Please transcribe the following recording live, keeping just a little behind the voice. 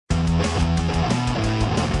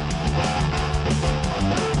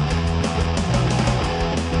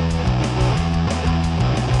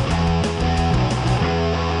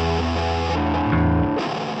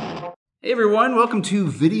Hey everyone, welcome to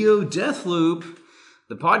Video Death Loop,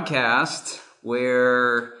 the podcast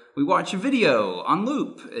where we watch a video on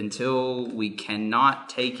loop until we cannot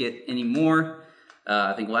take it anymore.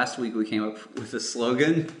 I think last week we came up with a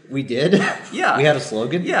slogan. We did? Yeah. We had a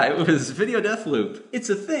slogan? Yeah, it was Video Death Loop. It's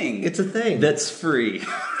a thing. It's a thing. That's free.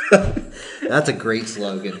 That's a great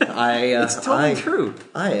slogan. It's totally true.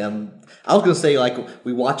 I was going to say, like,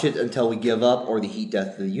 we watch it until we give up or the heat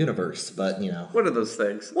death of the universe, but, you know. What are those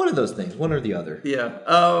things? One of those things, one or the other. Yeah.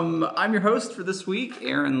 I'm your host for this week,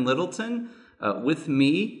 Aaron Littleton. With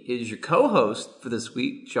me is your co-host for this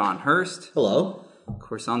week, John Hurst. Hello. Of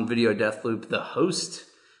course, on Video Death Loop, the host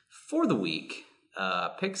for the week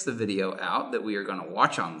picks the video out that we are going to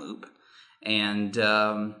watch on loop. And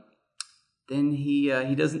then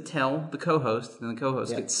he doesn't tell the co-host, and the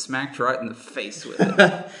co-host gets smacked right in the face with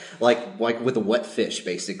it. like with a wet fish,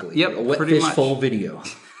 basically. Yep, a wet pretty fish much. Full video.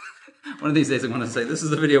 One of these days I'm going to say, this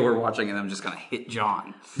is the video we're watching, and I'm just going to hit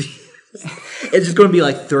John. It's just going to be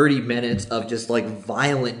like 30 minutes of just like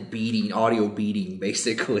violent beating, audio beating,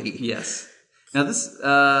 basically. Yes. Now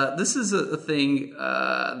this is a thing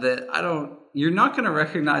that you're not going to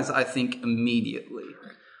recognize, I think, immediately.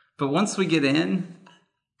 But once we get in,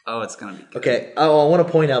 it's going to be good. Okay, I want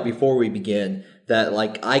to point out before we begin that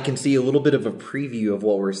like I can see a little bit of a preview of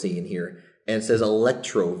what we're seeing here, and it says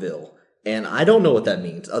Electroville. And I don't know what that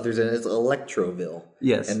means, other than it's Electroville.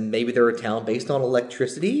 Yes. And maybe they're a town based on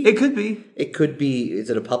electricity? It could be. It could be. Is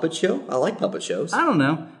it a puppet show? I like puppet shows. I don't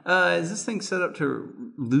know. Is this thing set up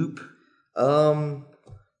to loop?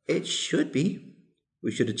 It should be.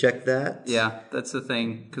 We should have checked that. Yeah, that's the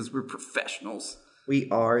thing, because we're professionals. We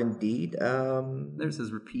are indeed. There's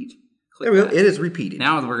his repeat. Click there we go. that. It is repeated.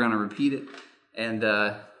 Now we're going to repeat it. And,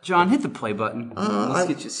 John, hit the play button. Let's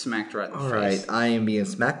get you smacked right in the face. All right, I am being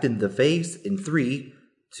smacked in the face in 3,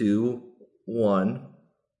 2, 1.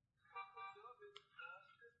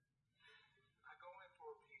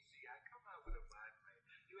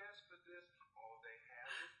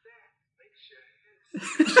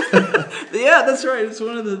 Yeah, that's right. It's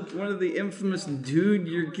one of the infamous "Dude,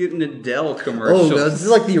 You're Getting Adele" commercials. Oh, this is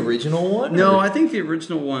like the original one? No, I think the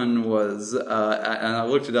original one was, and I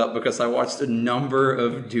looked it up because I watched a number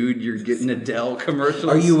of "Dude, You're Getting Adele" commercials.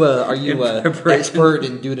 Are you expert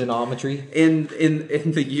in dudeonometry? In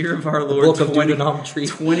the year of our Lord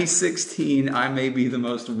 2016, I may be the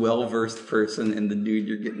most well-versed person in the "Dude,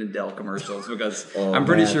 You're Getting Adele" commercials because I'm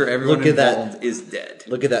pretty sure everyone involved is dead.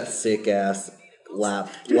 Look at that sick ass lap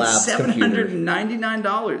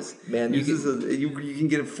 $799. Man, you can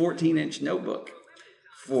get a 14-inch notebook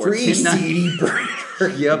for free CD burner.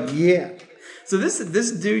 Yep. Yeah. So this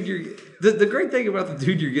dude, the great thing about the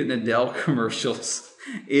 "Dude, You're Getting Adele" commercials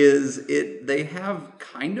is they have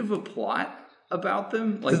kind of a plot about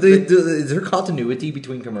them. Like is there continuity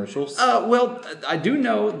between commercials? Well, I do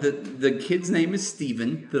know that the kid's name is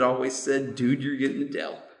Steven that always said, "Dude, you're getting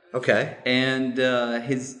Adele." Okay. And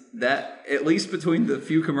at least between the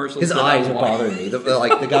few commercials, his eyes are bothering me. The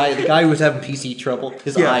guy who was having PC trouble,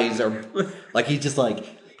 his eyes are like he's like,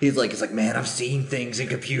 man, I'm seeing things in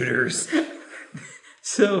computers.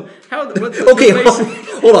 So okay,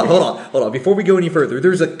 hold on. Before we go any further,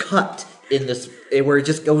 there's a cut in this where it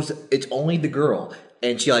just goes. It's only the girl,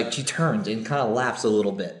 and she turns and kind of laughs a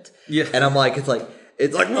little bit. Yeah, and I'm like, it's like.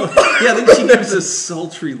 Yeah, then she gives a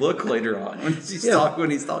sultry look later on when he's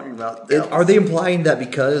talking about Adele. Are they implying that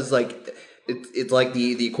because like it's like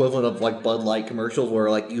the equivalent of like Bud Light commercials where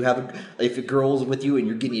like if a girl's with you and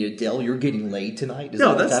you're getting Adele, you're getting laid tonight?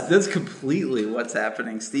 That's completely what's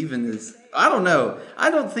happening. Steven is, I don't know. I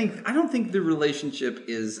don't think the relationship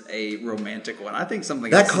is a romantic one. I think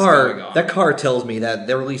something else is going on. That car tells me that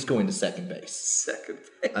they're at least going to second base. Second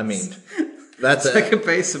base. I mean, that's second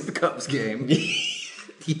base of the Cubs game.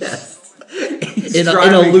 Yes. In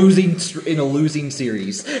a losing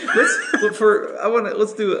series. I want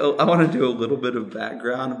to do a little bit of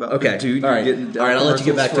background about the "Dude, You're Getting Adele" I'll let you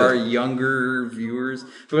get back for our younger viewers,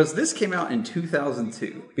 because this came out in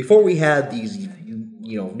 2002. Before we had these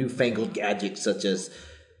newfangled gadgets such as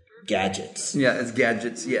gadgets. Yeah, as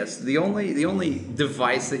gadgets, yes. The only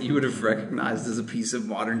device that you would have recognized as a piece of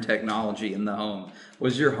modern technology in the home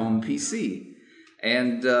was your home PC.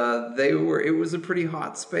 And it was a pretty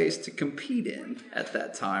hot space to compete in at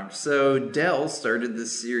that time. So Dell started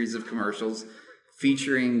this series of commercials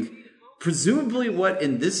featuring presumably what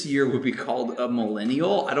in this year would be called a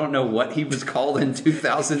millennial. I don't know what he was called in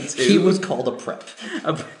 2002. He was called a prep.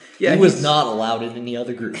 He was not allowed in any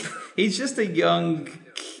other group. He's just a young,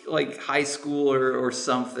 like, high schooler or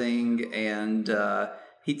something, and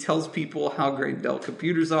he tells people how great Dell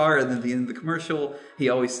computers are, and then at the end of the commercial, he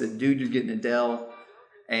always said, "Dude, you're getting Adele."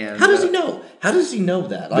 And How does he know? How does he know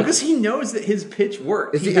that? Like, because he knows that his pitch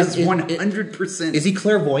works. Is He he- has is- 100%. is he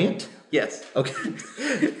clairvoyant? Yes. Okay.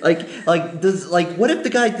 What if the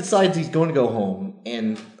guy decides he's going to go home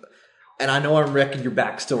and I know I'm wrecking your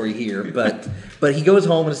backstory here, but he goes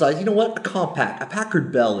home and decides, you know what, a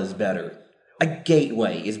Packard Bell is better. A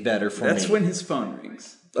Gateway is better for me. That's when his phone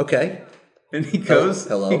rings. Okay. And he goes,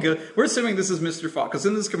 Hello? We're assuming this is Mr. Fox. Because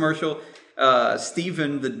in this commercial,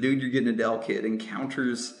 Steven, the dude you're getting Adele kid,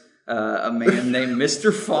 encounters a man named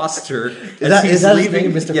Mr. Foster. Is that his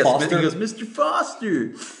name, Mr. Yes, Foster? He goes, Mr.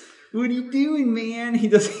 Foster, what are you doing, man? He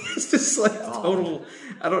has this like total,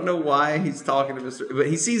 I don't know why he's talking to Mr. But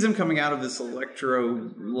he sees him coming out of this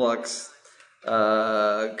Electrolux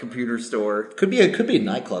computer store. Could be a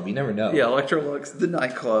nightclub. You never know. Yeah, Electrolux, the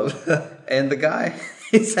nightclub. And the guy,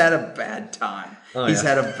 he's had a bad time. He's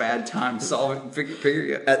had a bad time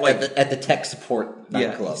figuring at the tech support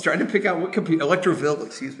nightclub. He's trying to pick out what computer, Electroville,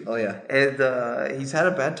 excuse me. Oh, yeah. And he's had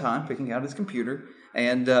a bad time picking out his computer.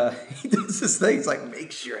 And he does this thing. It's like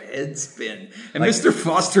makes your head spin. And Mr.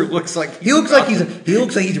 Foster looks like He looks like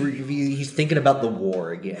he's thinking about the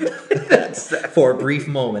war again. For a brief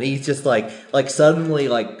moment, he's just like suddenly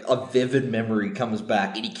like a vivid memory comes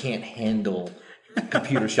back, and he can't handle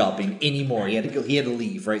computer shopping anymore. He had to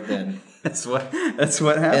leave right then. That's what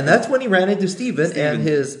happened. And that's when he ran into Steven and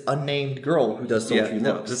his unnamed girl who does so few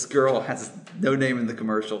looks. This girl has no name in the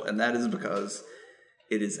commercial, and that is because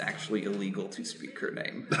it is actually illegal to speak her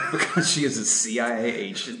name because she is a CIA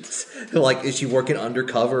agent. Like, is she working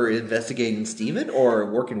undercover investigating Steven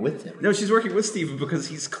or working with him? No, she's working with Steven because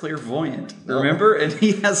he's clairvoyant, remember? And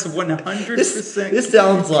he has 100% this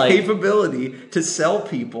sounds like capability to sell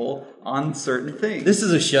people on certain things. This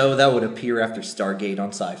is a show that would appear after Stargate on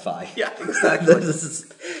Sci-Fi. Yeah, exactly.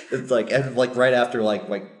 It's like right after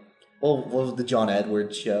what was the John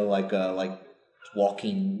Edwards show like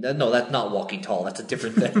Walking? No, that's not Walking Tall. That's a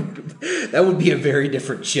different thing. That would be a very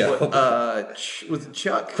different show. With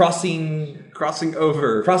Chuck Crossing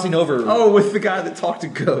over. Oh, with the guy that talked to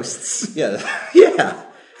ghosts. Yeah, yeah.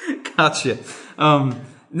 Gotcha.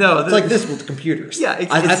 No, it's like this with computers. Yeah,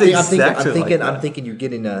 I'm thinking you're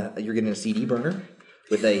getting a CD burner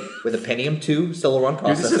with a Pentium 2 Celeron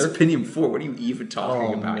processor. Dude, this is Pentium 4. What are you even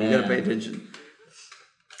talking about? Man. You got to pay attention.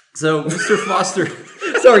 So, Mr. Foster.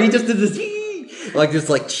 Sorry, he just did this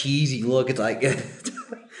this cheesy look. It's like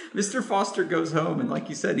Mr. Foster goes home, and like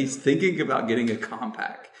you said, he's thinking about getting a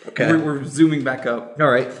compact. Okay, we're zooming back up. All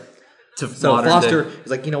right. So Foster is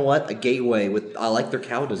like, you know what? A Gateway with I like their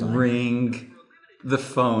cow design. Ring. The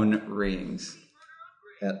phone rings.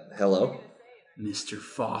 Hello, Mr.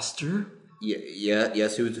 Foster.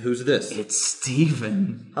 Yes. Who's this? It's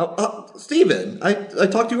Steven. Steven. I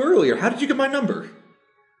talked to you earlier. How did you get my number?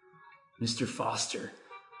 Mr. Foster,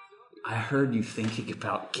 I heard you thinking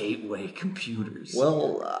about Gateway computers.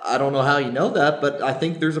 Well, I don't know how you know that, but I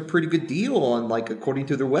think there's a pretty good deal on, according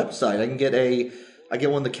to their website. I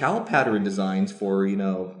get one of the cow pattern designs for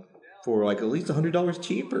at least $100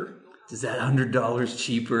 cheaper. Does that $100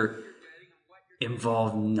 cheaper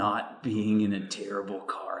involve not being in a terrible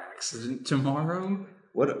car accident tomorrow?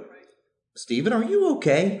 What? Steven, are you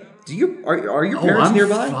okay? Are your parents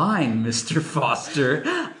nearby? I'm fine, Mr. Foster.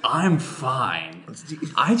 I'm fine.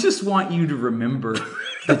 I just want you to remember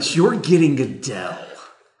that you're getting Adele.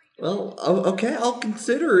 Well, okay, I'll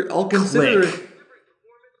consider Click. it.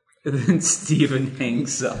 And then Steven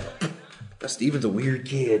hangs up. Steven's a weird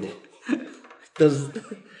kid. Does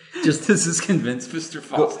this convince Mr.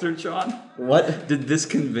 Foster, John? What? Did this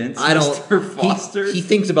convince Mr. Foster? He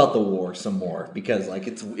thinks about the war some more because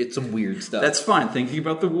it's some weird stuff. That's fine. Thinking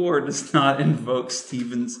about the war does not invoke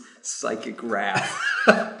Steven's psychic wrath.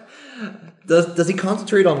 Does he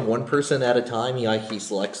concentrate on one person at a time? He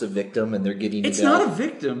selects a victim and they're getting It's Adele? not a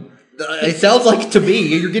victim. It sounds like to me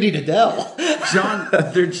you're getting Adele. John,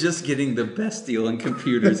 they're just getting the best deal in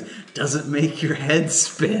computers. Doesn't make your head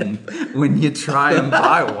spin when you try and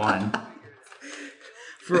buy one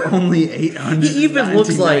for only $800. He even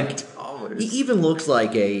looks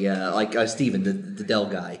like a Steven, the Dell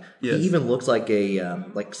guy. Yes. He even looks like a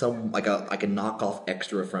knockoff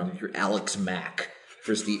extra from your Alex Mack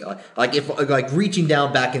for Steve. Reaching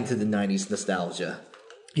down back into the '90s nostalgia.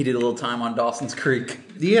 He did a little time on Dawson's Creek.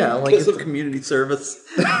 Yeah, it's a community service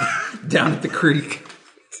down at the creek.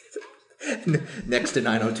 Next to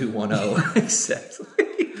 90210. Exactly.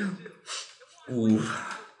 Ooh.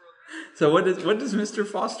 So what does Mr.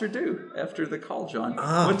 Foster do after the call, John?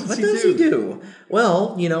 What does he do?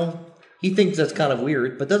 Well, he thinks that's kind of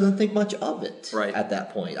weird, but doesn't think much of it at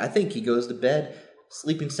that point. I think he goes to bed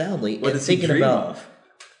sleeping soundly what and does he thinking dream about of?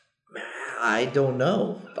 I don't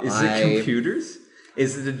know. Is it computers?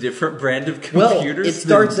 Is it a different brand of Well, computers? it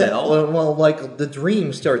starts than out Dell? well, like the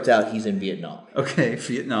dream starts out. He's in Vietnam. Okay,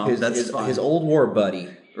 Vietnam. That's fine. His old war buddy,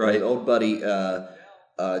 Right. His old buddy,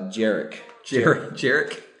 Jarek.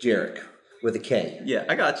 Jarek with a K. Yeah,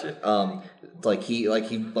 I got you.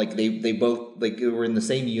 They both were in the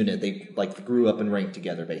same unit. They grew up and ranked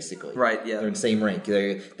together, basically. Right. Yeah. They're in the same rank.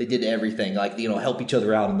 They did everything, help each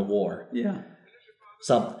other out in the war. Yeah.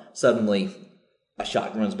 Suddenly, a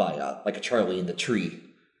shot runs by, like a Charlie in the tree.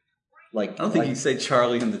 I don't think you say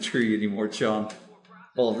Charlie in the tree anymore, John.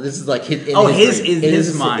 Well, this is like in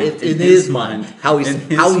his mind. How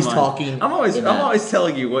he's talking. I'm always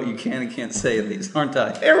telling you what you can and can't say in these, aren't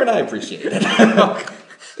I? Aaron, I appreciate it.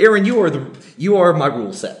 Aaron, you are my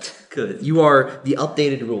rule set. Good. You are the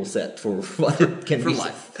updated rule set for what it can be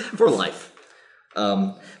for life.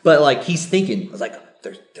 But he's thinking,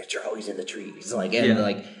 there's Charlie's in the trees.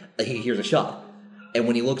 He hears a shot, and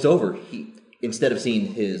when he looks over, he instead of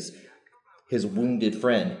seeing his wounded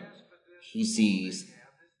friend, he sees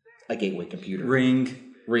a gateway computer.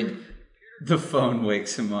 Ring. The phone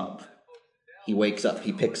wakes him up. He wakes up.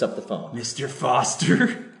 He picks up the phone. Mr.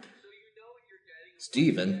 Foster.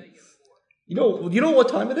 Stephen. You know what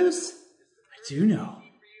time it is? I do know.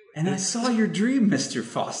 And I saw your dream, Mr.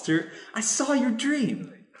 Foster. I saw your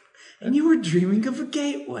dream. And you were dreaming of a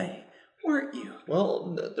gateway, weren't you?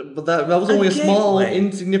 Well, but that was only a small,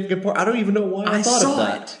 insignificant part. I don't even know why I thought of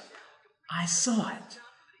that. I saw it.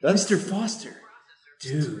 Mr. Foster.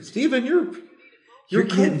 Dude. Stephen, you're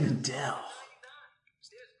getting Adele.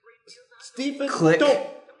 Stephen, click. Don't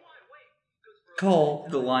call.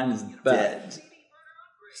 The line is dead.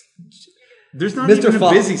 There's not Mr. even a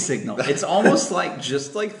busy signal. It's almost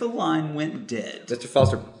just like the line went dead. Mr.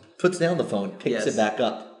 Foster puts down the phone, picks it back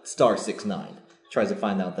up, *69, tries to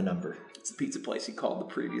find out the number. It's a pizza place he called the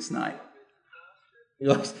previous night.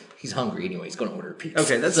 He's hungry anyway. He's going to order a pizza.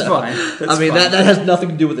 Okay, that's fine. That has nothing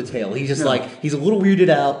to do with the tale. He's just he's a little weirded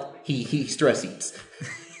out. He stress eats.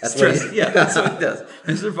 That's what he does.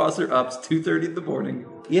 Mr. Foster ups 2:30 in the morning.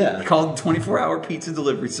 Yeah. He called 24-hour pizza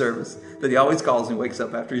delivery service that he always calls and wakes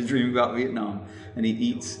up after he's dreaming about Vietnam. And he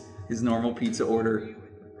eats his normal pizza order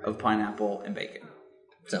of pineapple and bacon.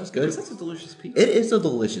 Sounds good. That's a delicious pizza. It is a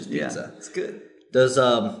delicious pizza. Yeah, it's good.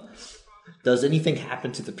 Does anything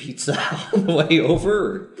happen to the pizza on the way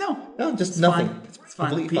over? No, just nothing. Fine. It's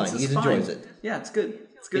completely fine. He enjoys it. Yeah, it's good.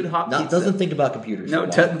 It's good hot pizza. Doesn't think about computers. No,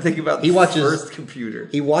 doesn't think about the first computer.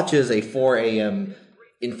 He watches a 4 a.m.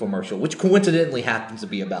 infomercial, which coincidentally happens to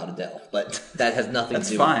be about Adele, but that has nothing to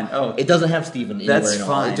do. That's fine. Oh, it doesn't have Stephen anywhere. That's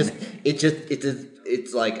fine.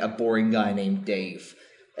 It's like a boring guy named Dave.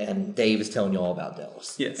 And Dave is telling you all about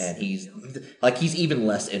Dells. Yes. And he's even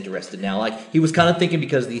less interested now. He was kind of thinking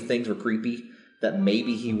because these things were creepy that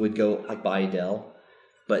maybe he would go buy a Dell.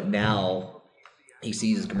 But now he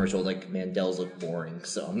sees his commercial man, Dells look boring,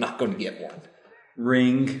 so I'm not going to get one.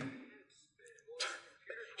 Ring.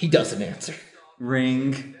 He doesn't answer.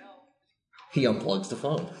 Ring. He unplugs the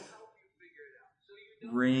phone.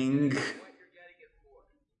 Ring.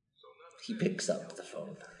 He picks up the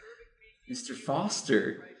phone. Mr.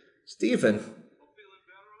 Foster. Stephen.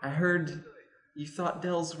 I heard you thought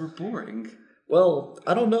Dells were boring. Well,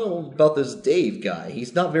 I don't know about this Dave guy.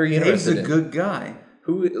 He's not very interested. Dave's a good guy.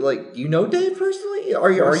 Who, you know Dave personally? Of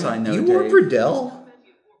course I know you Dave. Work for Dell?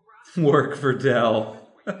 Work for Dell.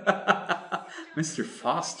 Mr.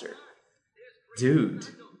 Foster. Dude.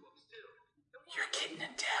 You're getting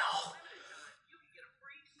Adele.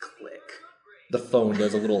 Click. The phone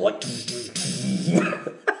does a little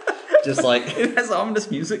just it has ominous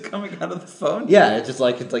music coming out of the phone. Yeah, it's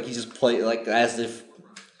like he just play as if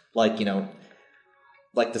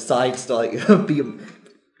the sides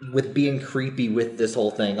being creepy with this whole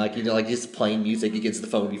thing, just playing music against the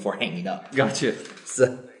phone before hanging up. Gotcha.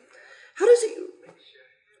 So how does he?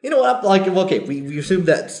 You know what? Okay, we assume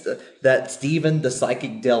that Stephen, the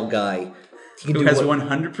psychic Dell guy, who has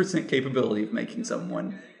 100% capability of making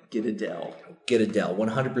someone get Adele.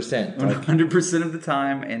 100%. 100% of the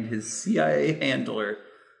time, and his CIA handler,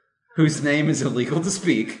 whose name is illegal to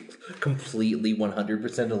speak. Completely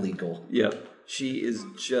 100% illegal. Yep. She is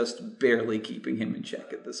just barely keeping him in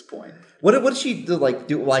check at this point. What does she do?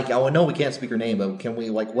 I know we can't speak her name, but can we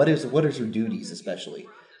what is her duties especially?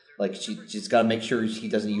 She's got to make sure he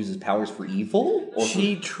doesn't use his powers for evil?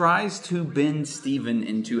 She tries to bend Stephen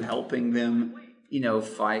into helping them,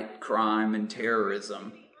 fight crime and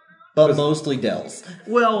terrorism. But mostly Dell's.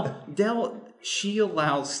 Well, she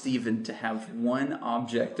allows Stephen to have one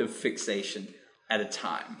object of fixation at a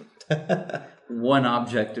time. One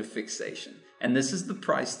object of fixation. And this is the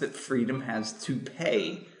price that freedom has to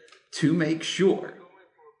pay to make sure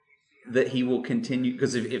that he will continue,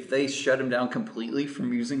 because if they shut him down completely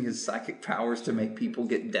from using his psychic powers to make people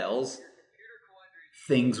get Dells,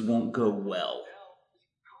 things won't go well.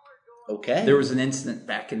 Okay. There was an incident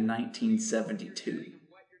back in 1972.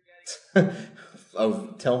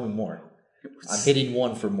 Oh, tell me more. I'm hitting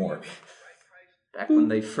one for more. Back when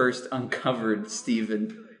they first uncovered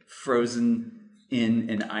Stephen frozen in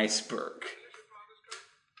an iceberg.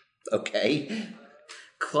 Okay.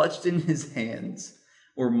 Clutched in his hands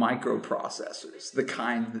were microprocessors, the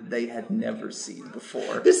kind that they had never seen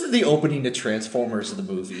before. This is the opening to Transformers, the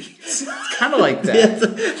movie. It's kind of like that.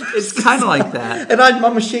 It's kind of like that. And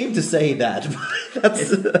I'm ashamed to say that. That's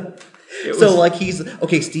so like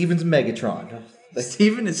Steven's Megatron.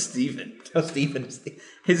 Stephen is Stephen. Oh, Stephen.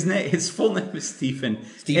 His full name is Stephen.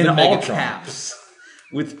 Stephen in Megatron. All caps,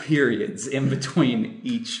 with periods in between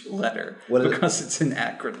each letter, because it's an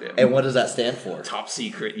acronym. And what does that stand for? Top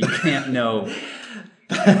secret. You can't know.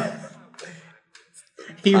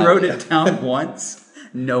 He wrote it down once.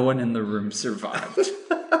 No one in the room survived.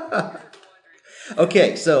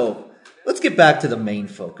 Okay, so let's get back to the main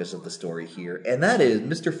focus of the story here, and that is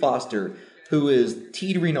Mr. Foster, who is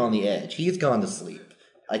teetering on the edge. He's gone to sleep.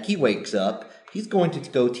 Like, he wakes up. He's going to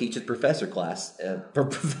go teach his professor class.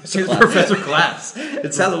 Professor class.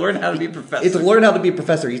 It's how to learn how to be a professor. It's to learn how to be a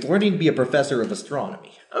professor. He's learning to be a professor of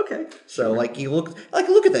astronomy. Okay. So, like, he looks like,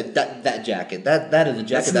 look at that jacket. That is a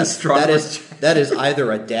jacket. That is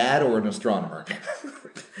either a dad or an astronomer,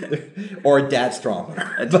 or a dad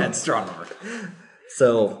astronomer. A dad astronomer.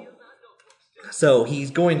 So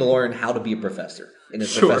he's going to learn how to be a professor in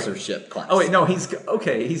his professorship class. Oh wait, no, he's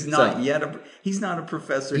not yet. He's not a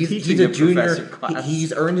professor. He's a junior professor class.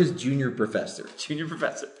 He's earned his junior professor. Junior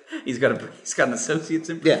professor. He's got an associate's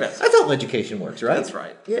in Yeah, professor. that's how education works, right? That's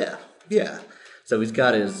right. Yeah. So he's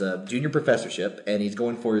got his junior professorship, and he's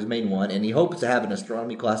going for his main one, and he hopes to have an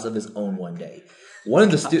astronomy class of his own one day. One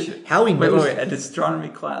of the students, how he knows, wait, an astronomy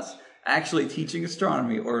class. Actually teaching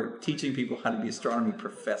astronomy, or teaching people how to be astronomy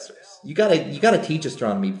professors? You gotta teach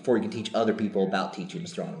astronomy before you can teach other people about teaching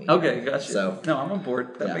astronomy. Okay, gotcha. So no, I'm on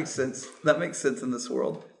board. That makes sense. That makes sense in this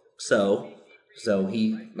world. So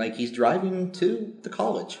he's driving to the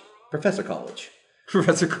college, Professor College.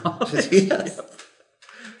 Professor College. Yes. Yep.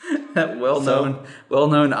 That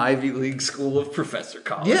well-known Ivy League school of Professor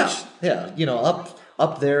College. Yeah. You know,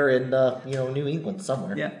 up there in New England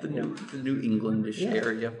somewhere. Yeah, the New Englandish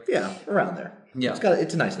area. Yeah, around there. Yeah,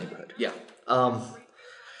 it's a nice neighborhood. Yeah.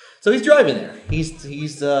 So he's driving there. He's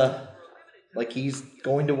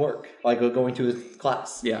going to work, going to his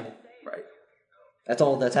class. Yeah, right. That's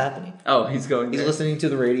all that's happening. Oh, he's going. He's listening to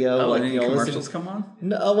the radio. Oh, any commercials come on?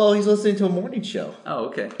 No, well, he's listening to a morning show. Oh,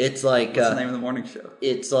 okay. It's like what's the name of the morning show?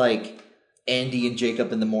 It's like Andy and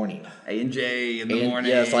Jacob in the morning. A&J in the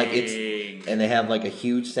morning. Yeah, and they have like a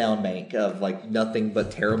huge sound bank of like nothing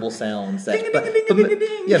but terrible sounds.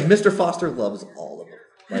 Mr. Foster loves all of them.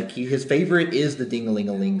 Like his favorite is the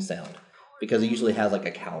ding-a-ling-a-ling sound, because it usually has like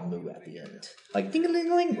a cow moo at the end, like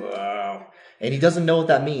ding-a-ling-a-ling. Wow. And he doesn't know what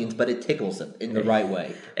that means, but it tickles him in the right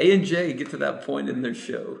way. A&J get to that point in their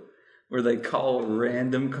show where they call a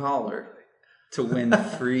random caller to win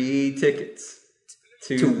free tickets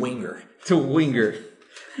to Winger. To Winger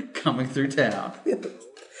coming through town.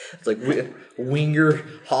 It's like Winger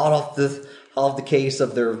hot off the case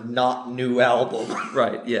of their not new album.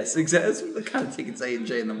 Right, yes, exactly. That's the kind of tickets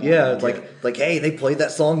A&J in the morning. Yeah, like hey, they played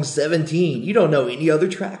that song 17. You don't know any other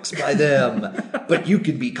tracks by them, but you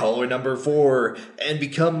can be caller number 4 and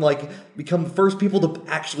become the first people to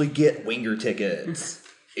actually get Winger tickets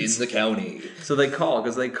in the county. So they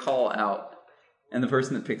call out, and the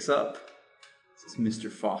person that picks up is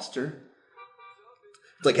Mr. Foster.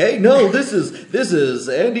 It's like, hey, no, this is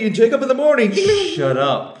Andy and Jacob in the morning. Shut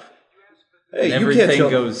up. Hey, and everything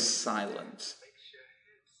goes silent.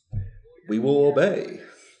 We will obey.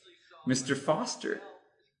 Mr. Foster.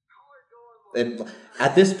 And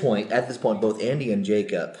at this point, both Andy and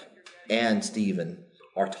Jacob and Stephen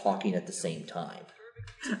are talking at the same time.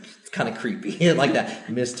 It's kind of creepy. Like that,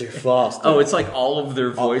 Mr. Foster. Oh, it's like all of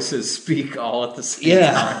their voices speak all at the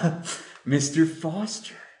same time. Mr.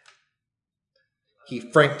 Foster. He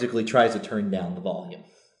frantically tries to turn down the volume.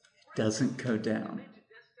 Doesn't go down.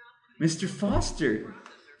 Mr. Foster,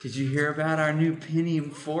 did you hear about our new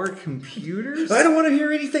Pentium 4 computers? I don't want to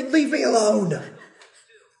hear anything. Leave me alone.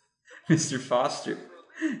 Mr. Foster,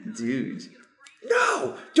 dude.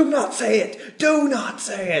 No, do not say it. Do not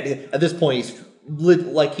say it. At this point,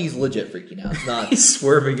 he's legit freaking out. It's not. He's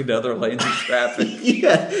swerving into other lanes of traffic.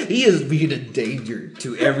 Yeah, he is being a danger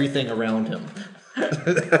to everything around him.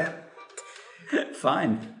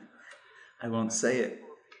 Fine. I won't say it,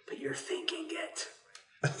 but you're thinking it.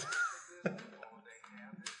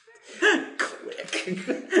 Click.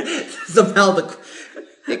 Somehow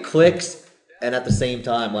it clicks, and at the same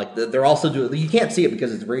time, like they're also doing. You can't see it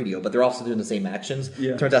because it's radio, but they're also doing the same actions.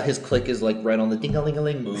 Yeah. Turns out his click is like right on the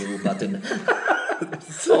ding-a-ling-a-ling move button.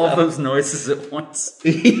 All those noises at once.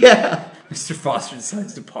 Yeah. Mr. Foster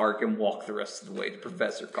decides to park and walk the rest of the way to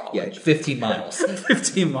Professor College. Yeah, 15 miles.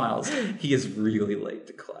 15 miles. He is really late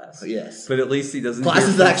to class. Yes. But at least he doesn't... Class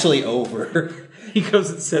is actually over. He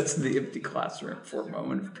goes and sits in the empty classroom for a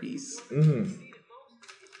moment of peace. Mm-hmm.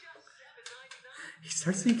 He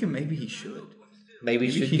starts thinking maybe he should. Maybe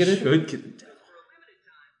he should get it?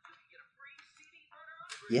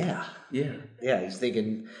 Yeah. Yeah. Yeah, he's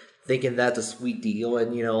thinking that's a sweet deal.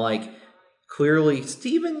 And, like, clearly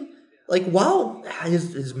Steven... Like, while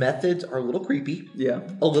his methods are a little creepy. Yeah.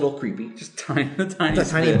 A little creepy. Just a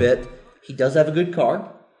tiny bit. He does have a good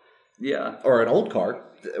car. Yeah. Or an old car,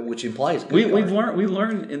 which implies good car. We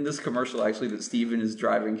learned in this commercial, actually, that Steven is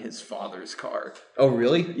driving his father's car. Oh,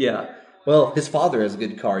 really? Yeah. Well, his father has a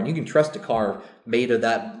good car, and you can trust a car made of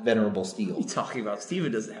that venerable steel. What are you talking about?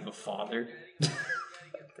 Steven doesn't have a father.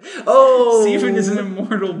 Oh! Steven is an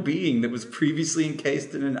immortal being that was previously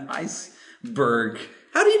encased in an iceberg.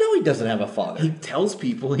 How do you know he doesn't have a father? He tells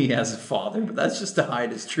people he has a father, but that's just to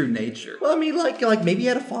hide his true nature. Well, I mean, like maybe he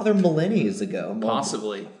had a father millennia ago.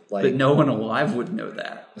 Possibly. But no one alive would know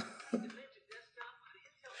that.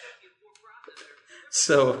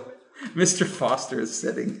 So, Mr. Foster is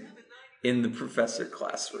sitting in the professor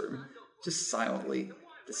classroom, just silently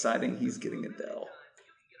deciding he's getting Adele.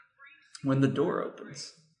 When the door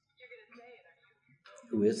opens.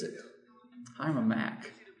 Who is it? I'm a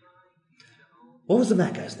Mac. What was the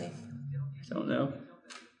Mac guy's name? Don't know.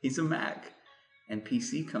 He's a Mac. And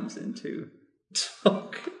PC comes in too.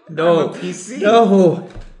 No. PC. No.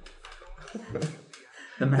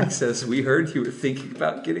 The Mac says, we heard you were thinking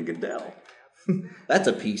about getting Adele. That's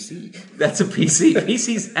a PC. That's a PC.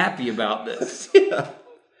 PC's happy about this. Yeah.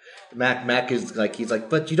 Mac is like, he's like,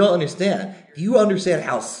 but you don't understand. Do you understand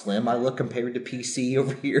how slim I look compared to PC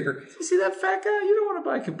over here? You see that fat guy? You don't want to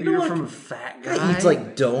buy a computer from a fat guy. He eats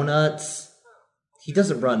like donuts. He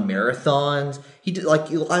doesn't run marathons.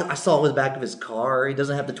 I saw the back of his car. He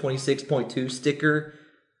doesn't have the 26.2 sticker.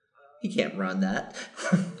 He can't run that.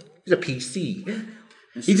 He's a PC.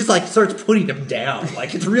 He just like starts putting him down.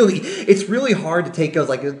 Like it's really hard to take. I was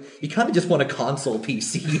like, you kind of just want a console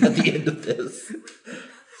PC at the end of this.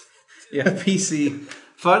 Yeah, PC.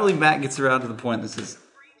 Finally, Mac gets around to the point that says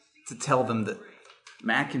to tell them that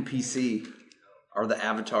Mac and PC are the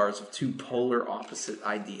avatars of two polar opposite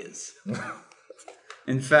ideas.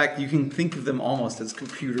 In fact, you can think of them almost as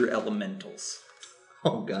computer elementals.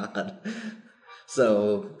 Oh, God.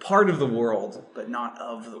 So, part of the world, but not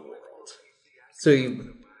of the world. So,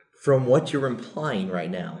 from what you're implying right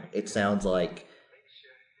now, it sounds like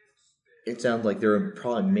there are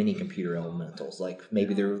probably many computer elementals. Like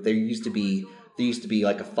maybe there used to be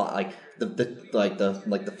like the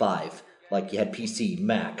five. Like you had PC,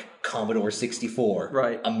 Mac, Commodore 64,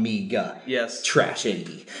 right, Amiga, yes, Trash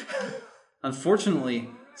 80. Unfortunately,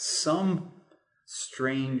 some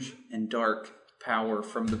strange and dark power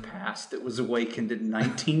from the past that was awakened in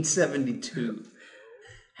 1972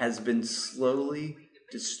 has been slowly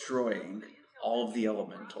destroying all of the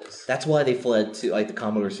elementals. That's why they fled to, like the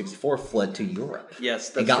Commodore 64 fled to Europe. Yes,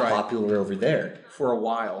 that's right. It got right. popular over there. For a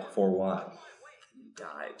while.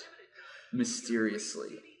 Died.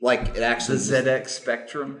 Mysteriously. Like, it actually... The ZX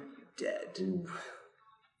Spectrum, dead. Ooh.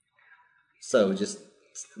 So, just...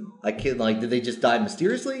 did they just die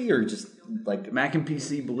mysteriously, or just, like... Mac and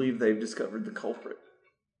PC believe they've discovered the culprit.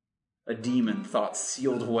 A demon thought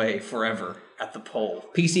sealed away forever at the pole.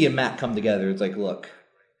 PC and Mac come together. It's like, look...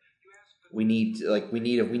 We need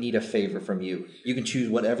a favor from you. You can choose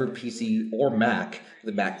whatever PC or Mac.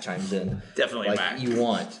 The Mac chimes in. Definitely Mac. You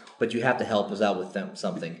want, but you have to help us out with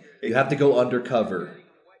something. You have to go undercover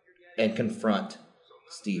and confront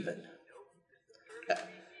Steven.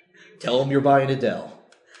 Tell him you're buying Adele.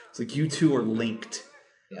 It's like you two are linked.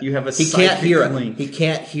 Yeah. You have a he psychic can't hear link. He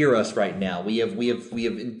can't hear us right now. We have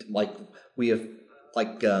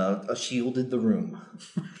shielded the room.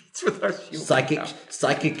 It's with our shield. Psychic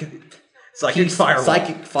firewall.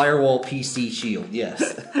 Psychic firewall PC shield,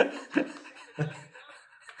 yes.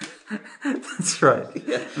 That's right.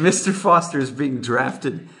 Yeah. Mr. Foster is being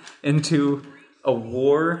drafted into a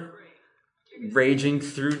war raging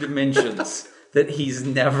through dimensions that he's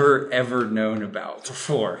never, ever known about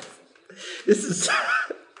before. This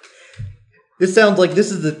sounds like this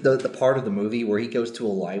is the part of the movie where he goes to a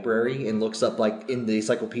library and looks up, like, in the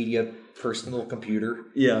encyclopedia, personal computer.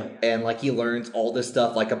 Yeah. And like he learns all this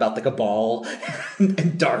stuff like about the Cabal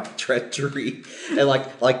and dark treachery. And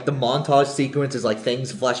like the montage sequence is like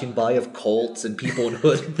things flashing by of cults and people in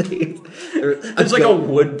hood things. There's like a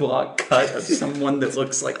woodblock cut of someone that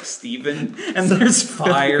looks like Steven, and there's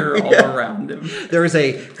fire all around him. There's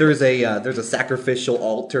a sacrificial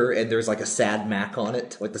altar, and there's like a Sad Mac on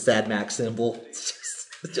it, like the Sad Mac symbol. It's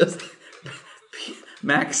just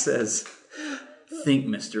Max says, "Think,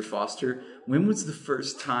 Mr. Foster, when was the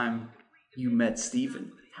first time you met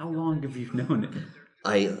Steven? How long have you known him?"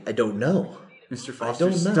 I don't know. Mr.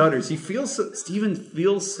 Foster stutters. Steven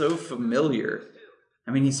feels so familiar.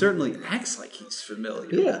 I mean, he certainly acts like he's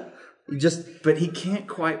familiar. Yeah. But he can't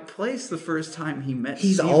quite place the first time he met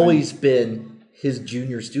He's Steven. always been his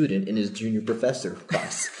junior student in his junior professor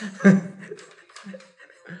class.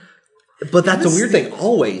 But that's a weird thing.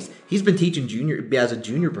 Always. He's been teaching as a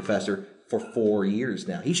junior professor for 4 years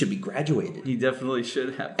now. He should be graduated. He definitely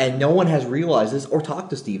should have. And no one has realized this or talked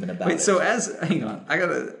to Steven about it. Wait, so hang on. I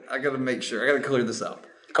gotta make sure. I gotta clear this up.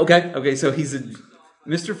 Okay. Okay, so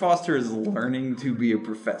Mr. Foster is learning to be a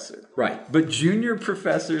professor. Right. But junior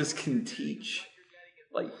professors can teach,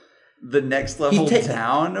 like, the next level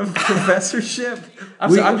down of professorship. I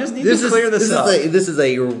just need to clear this up. This is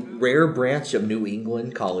a rare branch of New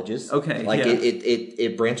England colleges. Okay, like yeah.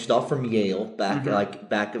 it branched off from Yale back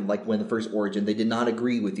when the first origin. They did not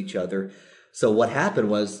agree with each other. So what happened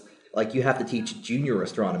was like you have to teach junior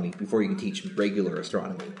astronomy before you can teach regular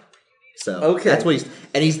astronomy. So that's what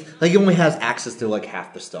he only has access to like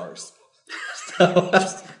half the stars. So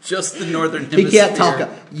just the northern hemisphere. He can't talk.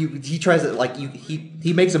 He tries to like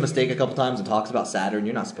he makes a mistake a couple times and talks about Saturn.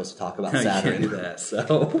 You're not supposed to talk about Saturn. You can't do that.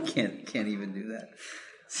 So can't even do that.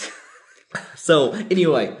 So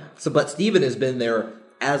anyway, but Steven has been there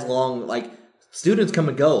as long. Like students come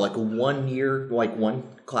and go. Like 1 year, like 1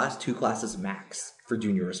 class, 2 classes max for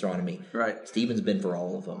junior astronomy. Right. Steven's been for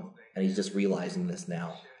all of them, and he's just realizing this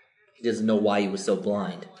now. He doesn't know why he was so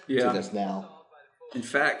blind to this now. In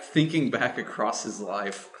fact, thinking back across his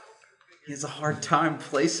life, he has a hard time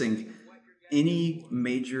placing any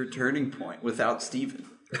major turning point without Steven.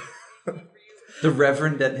 The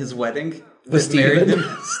Reverend at his wedding was married Steven.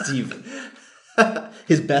 him. Steven.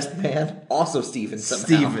 His best man, also Steven somehow.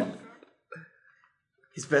 Steven.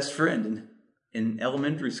 His best friend in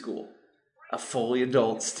elementary school. A fully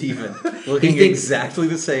adult Steven, looking exactly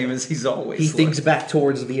the same as he's always He thinks back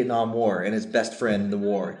towards the Vietnam War, and his best friend in the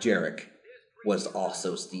war, Jarek, was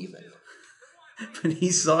also Steven. But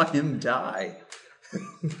he saw him die.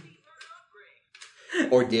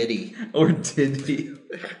 Or did he? Or did he?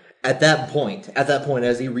 At that point,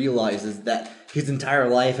 as he realizes that his entire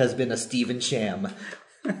life has been a Steven sham,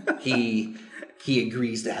 he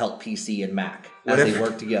agrees to help PC and Mac as they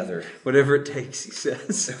work together. Whatever it takes, he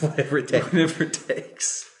says. Whatever it takes. Whatever it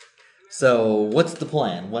takes. So, what's the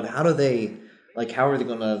plan? How are they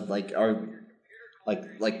gonna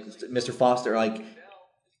Mr. Foster, like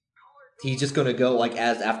he's just gonna go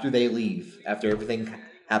after they leave, after everything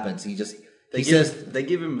happens, they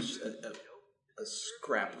give him a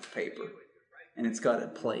scrap of paper, and it's got a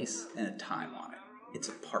place and a time on it. It's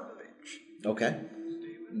a park bench. Okay.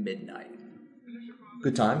 Midnight.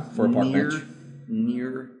 Good time for a park bench.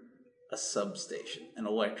 Near a substation, an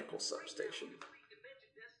electrical substation.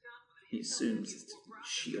 He assumes it's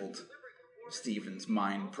shield Steven's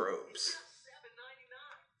mind probes.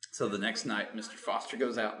 So the next night, Mr. Foster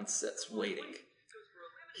goes out and sits waiting.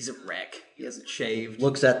 He's a wreck. He hasn't shaved.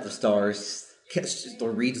 Looks at the stars,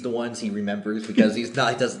 reads the ones he remembers because he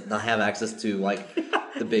does not have access to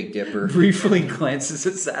the Big Dipper. Briefly glances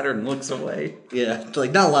at Saturn and looks away. Yeah,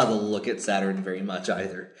 not allowed to look at Saturn very much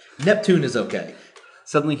either. Neptune is okay.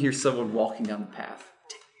 Suddenly hears someone walking down the path.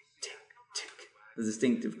 Tick, tick, tick. The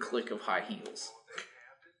distinctive click of high heels.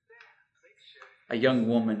 A young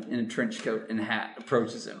woman in a trench coat and hat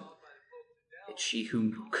approaches him. It's she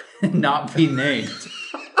who cannot be named.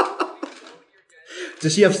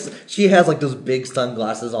 Does she have? She has those big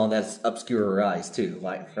sunglasses on that obscure her eyes too,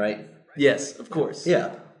 right? Yes, of course.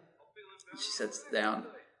 Yeah. She sits down.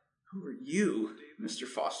 Who are you? Mr.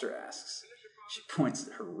 Foster asks. She points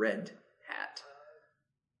at her red hat.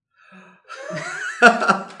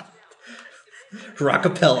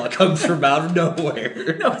 Rockapella comes from out of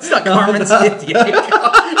nowhere. No, it's not Carmen Sandiego.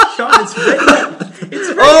 Sean, it's red. It's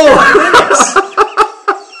red. Oh!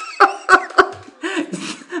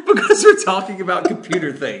 Because we're talking about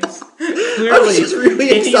computer things. Clearly, she's really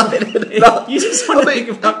excited about. You just want to think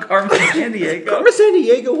about Carmen Sandiego. Carmen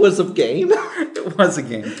Sandiego was a game. It was a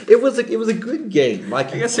game. It was a good game. I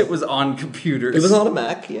guess it was on computers. It was on a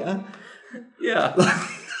Mac. Yeah. Yeah.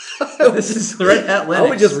 This is Red Hat Linux. I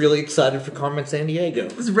was just really excited for Carmen Sandiego.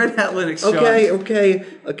 This is Red Hat Linux, Sean.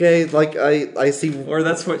 Okay. Like I see. Or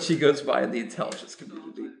that's what she goes by in the intelligence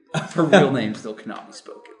community. Her real name still cannot be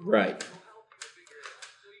spoken. Right.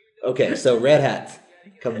 Okay, so Red Hat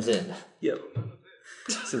comes in. Yep.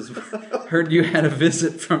 Says, heard you had a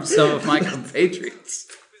visit from some of my compatriots.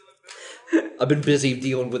 I've been busy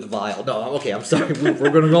dealing with Vile. No, okay, I'm sorry. We're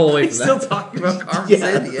going to go away from that. Still talking about Carmen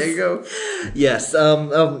Sandiego? Yes.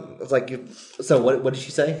 It's like, so what did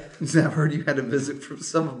she say? I've heard you had a visit from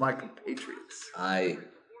some of my compatriots. I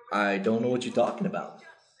don't know what you're talking about.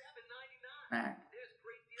 Mac.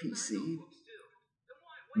 PC.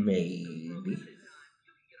 Maybe.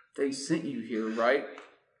 They sent you here, right?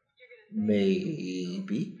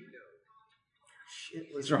 Maybe. Shit,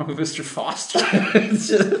 what's wrong with Mr. Foster?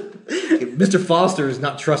 Mr. Foster is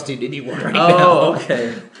not trusting anyone right now. Oh,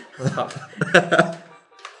 okay.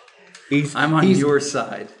 I'm on your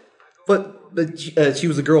side. But she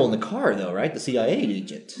was a girl in the car, though, right? The CIA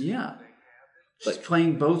agent. Yeah. She's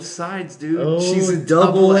playing both sides, dude. Oh, she's a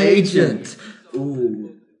double agent.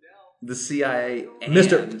 Ooh. The CIA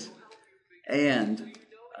and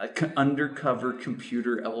an undercover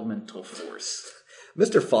computer elemental force.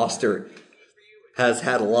 Mr. Foster has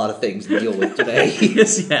had a lot of things to deal with today.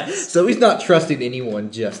 yes. So he's not trusting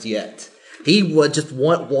anyone just yet. He wanted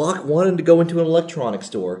to go into an electronics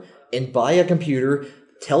store and buy a computer,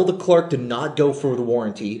 tell the clerk to not go for the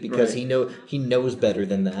warranty because he knows better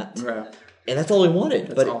than that. Right. And that's all he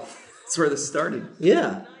wanted. That's where this started.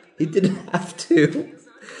 Yeah. He didn't have to.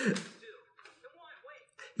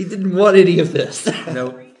 He didn't want any of this.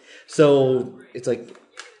 Nope. So it's like,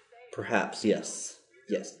 perhaps, yes.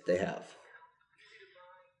 Yes, they have.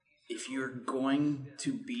 If you're going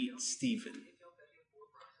to beat Steven,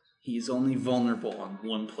 he is only vulnerable on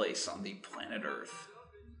one place on the planet Earth.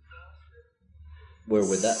 Where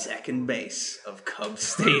would that? Second base of Cubs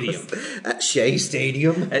Stadium. At Shea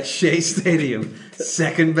Stadium? At Shea Stadium.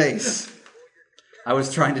 Second base. I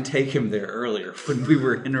was trying to take him there earlier when we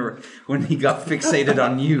were when he got fixated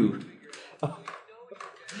on you.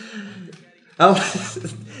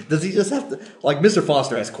 Does he just have to... Like, Mr.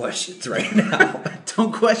 Foster has questions right now.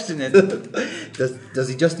 Don't question it. Does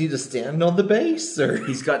he just need to stand on the base? Or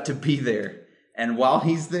he's got to be there. And while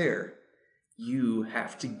he's there, you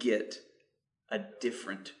have to get a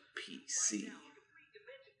different PC.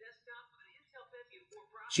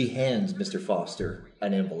 She hands Mr. Foster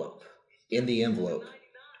an envelope. In the envelope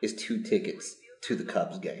is 2 tickets to the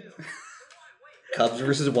Cubs game. Cubs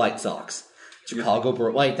versus White Sox.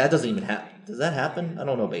 Chicago... Wait, that doesn't even happen. Does that happen? I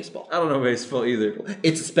don't know baseball. I don't know baseball either.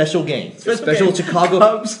 It's a special game. Special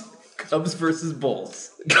Chicago... Cubs versus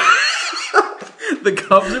Bulls. The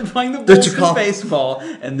Cubs are playing the Bulls in baseball,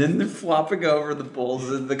 and then they're flopping over the Bulls,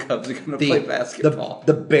 and the Cubs are going to play basketball.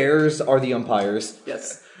 The Bears are the umpires.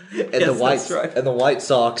 Yes. And the White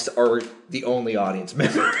Sox are the only audience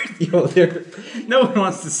member. No one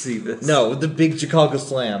wants to see this. No, the big Chicago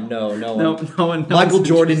Slam. No one. No Michael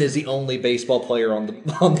Jordan is the only baseball player on the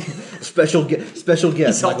special guest.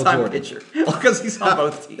 He's Michael Jordan, pitcher because he's on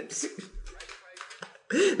both teams.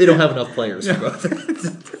 They don't have enough players for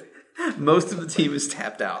both. Most of the team is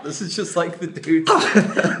tapped out. This is just like the dudes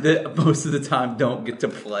that most of the time don't get to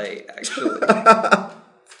play. Actually,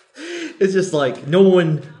 it's just like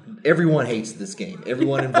everyone hates this game.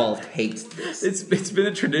 Everyone involved hates this. It's been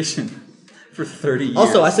a tradition for 30 years.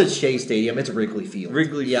 Also, I said Shea Stadium. It's Wrigley Field.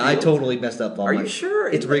 Wrigley Field. Yeah, I totally messed up on Are you sure?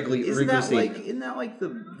 It's Wrigley Stadium. Isn't that like the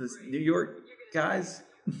New York guys?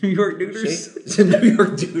 New York Duders? It's a New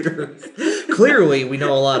York Duders. Clearly, we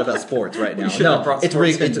know a lot about sports right now. No, it's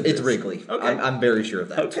Wrigley. Okay. I'm very sure of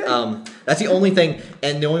that. Okay. That's the only thing,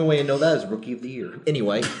 and the only way to know that is Rookie of the Year.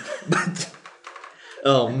 Anyway,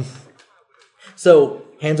 so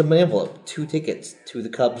hands him an envelope, 2 tickets to the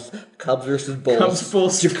Cubs versus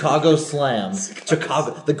Bulls, Chicago Slam,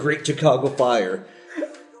 the Great Chicago Fire.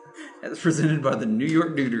 That's presented by the New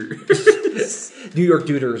York Duders. New York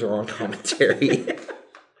Duders are on commentary.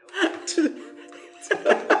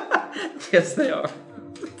 Yes, they are.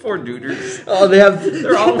 Poor Duders. Oh,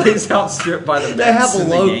 they're always outstripped by the Mets and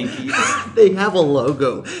the Yankees. They have a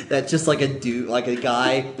logo that's just like a dude, like a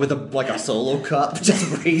guy with a solo cup,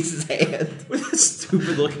 just raises his hand with a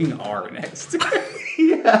stupid looking R next to it.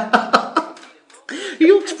 Yeah, he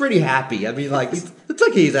looks pretty happy. I mean, like it's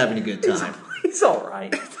like he's having a good time. He's all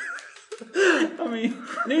right. I mean,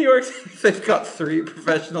 New York, they've got 3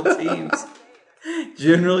 professional teams.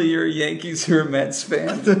 Generally, you're a Yankees or a Mets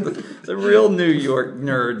fan. The real New York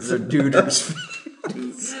nerds are Duders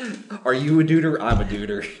fans. Are you a Duder? I'm a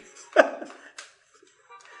Duder.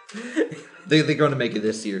 They're going to make it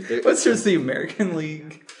this year. What's just the American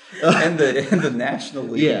League? and the National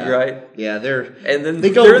League, right? Yeah, And then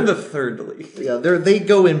they're in the third league. Yeah, they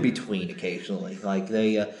go in between occasionally. Like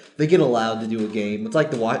they get allowed to do a game. It's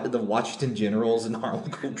like the Washington Generals and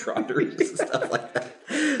Harlem Globetrotters and stuff like that.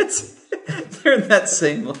 They're in that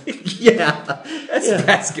same league. Yeah, That's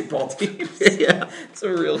basketball teams. Yeah, it's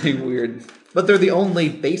a really weird. But they're the only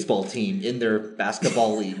baseball team in their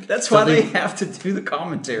basketball league. That's why they have to do the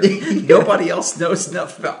commentary. Nobody else knows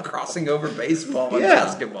enough about crossing over baseball and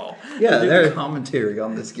basketball. Yeah, to do the commentary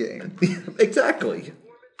on this game. Exactly.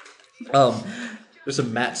 There's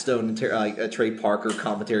some Matt Stone and Trey Parker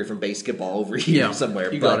commentary from basketball over here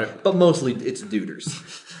somewhere. Got it. But mostly it's Duders.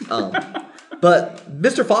 But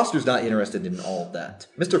Mr. Foster's not interested in all of that.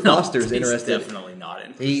 Mr. Foster's interested. Definitely not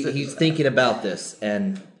interested. He's thinking about this,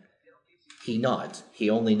 and he nods. He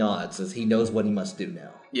only nods as he knows what he must do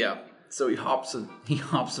now. Yeah. So he hops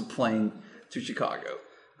a plane to Chicago.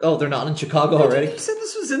 Oh, they're not in Chicago already? He said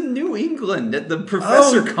this was in New England at the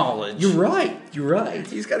Professor College. You're right.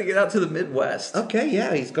 He's got to get out to the Midwest. Okay,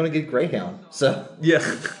 yeah, he's going to get Greyhound. So yeah.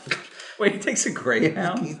 Wait, he takes a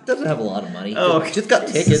Greyhound? He doesn't have a lot of money. Oh, just got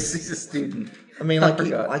tickets. He's a student. I mean,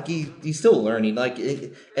 he's still learning.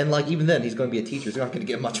 And even then, he's going to be a teacher. He's not going to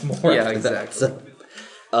get much more. Yeah, exactly.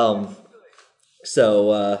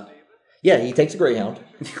 So, he takes a Greyhound,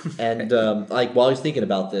 and while he's thinking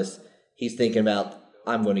about this, he's thinking about,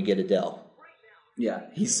 I'm going to get Adele. Yeah,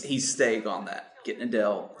 he's staying on that. Getting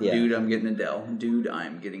Adele. Yeah. Dude, I'm getting Adele. Dude,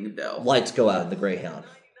 I'm getting Adele. Lights go out in the Greyhound.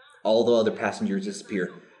 All the other passengers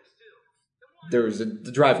disappear.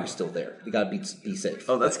 The driver's still there. You got to be safe.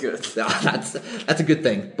 Oh, that's good. That's a good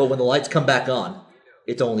thing. But when the lights come back on,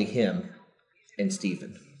 it's only him and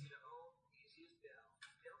Steven.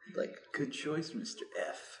 Good choice, Mr.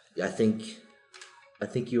 F. I think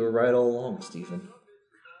you were right all along, Stephen.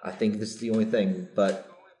 I think this is the only thing,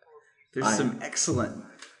 but there's some excellent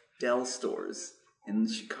Dell stores in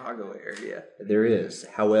the Chicago area. There is.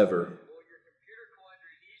 However,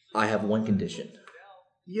 I have one condition.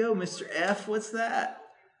 Yo, Mr. F, what's that?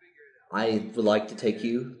 I would like to take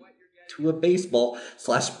you to a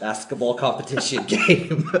baseball/basketball competition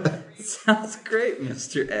game. Sounds great,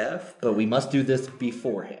 Mr. F. But we must do this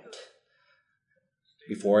beforehand.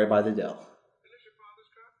 Before I buy the Dell.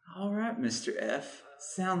 All right, Mr. F.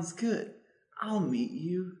 Sounds good. I'll meet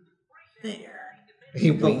you there.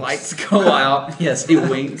 The lights go out. Yes, he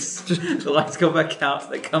winks. The lights go back out.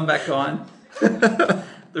 They come back on. The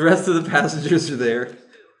rest of the passengers are there.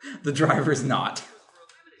 The driver's not.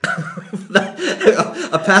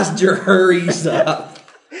 A passenger hurries up.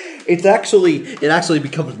 It actually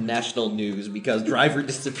becomes national news because driver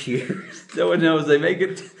disappears. No one knows. They make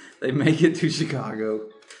it to Chicago.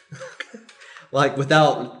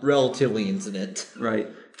 Without relatively incident. Right.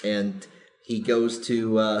 And he goes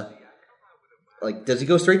to does he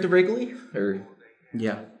go straight to Wrigley? Or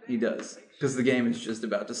yeah, he does. Because the game is just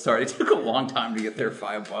about to start. It took a long time to get there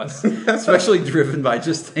by a bus. Especially driven by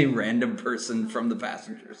just a random person from the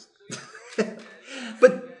passengers.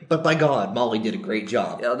 But by God, Molly did a great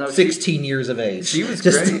job. Yeah, no, 16 years of age. She was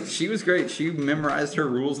great. She was great. She memorized her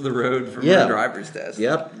rules of the road from her driver's test.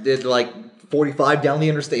 Yep. Did 45 down the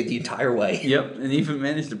interstate the entire way. Yep. And even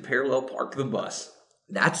managed to parallel park the bus.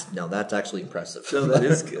 That's actually impressive. So that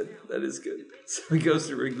is good. That is good. So he goes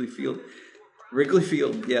to Wrigley Field. Wrigley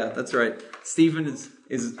Field, yeah, that's right. Stephen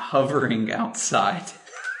is hovering outside.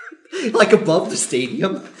 Above the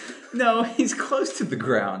stadium? No, he's close to the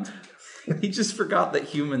ground. He just forgot that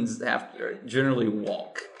humans have to generally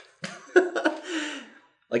walk.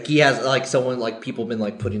 He has someone people have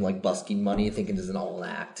been putting busking money thinking it's an all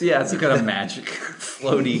act. Yeah, it's kind of magic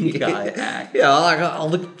floaty guy act. Yeah,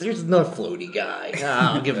 look, there's no floaty guy.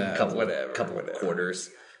 I'll give him a couple of quarters.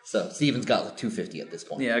 So Steven's got $250 at this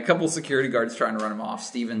point. Yeah, a couple of security guards trying to run him off.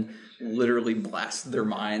 Steven literally blasts their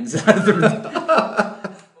minds out of their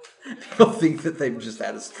People think that they've just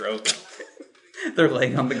had a stroke. They're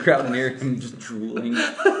laying on the ground near him, just drooling.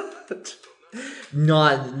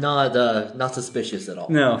 Not suspicious at all.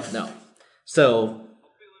 No. So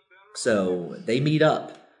they meet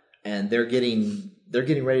up, and they're getting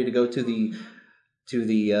ready to go to the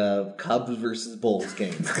Cubs versus Bulls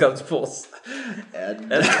game. Cubs Bulls, and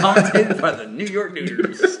that's commentated by the New York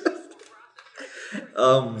News.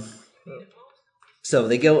 So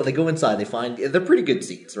they go inside. They find they're pretty good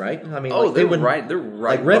seats, right? I mean, they're right. They're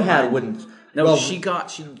right. Red Hat wouldn't. No, well, she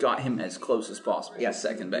got him as close as possible. Yeah,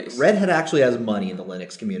 second base. Red Hat actually has money in the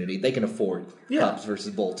Linux community. They can afford Cubs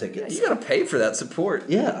versus Bull tickets. Yeah, you got to pay for that support.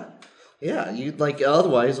 Yeah. You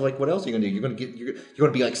otherwise what else are you gonna do? You're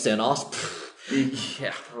gonna be like Senos.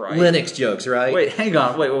 Yeah, right. Linux jokes, right? Wait, hang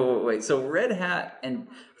on. Wait. So Red Hat and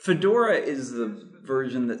Fedora is the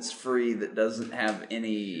version that's free that doesn't have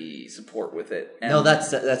any support with it. And No,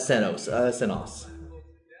 that's Senos.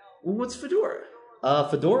 Well, what's Fedora?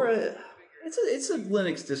 Fedora. It's a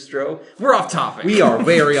Linux distro. We're off topic. We are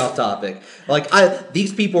very off topic.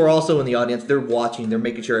 These people are also in the audience. They're watching. They're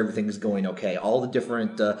making sure everything is going okay. All the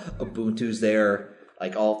different Ubuntu's there,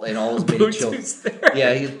 all his mini children. There.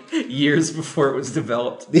 Yeah, years before it was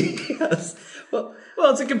developed. yes. Well,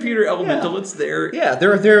 it's a computer elemental. Yeah. It's there. Yeah,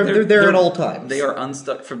 they're there at all times. They are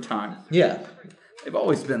unstuck from time. Yeah, They've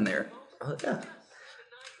always been there. Yeah.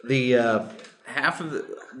 The half of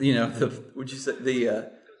would you say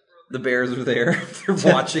the Bears are there. They're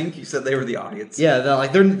watching. You said they were the audience. Yeah,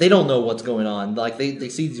 they don't know what's going on. They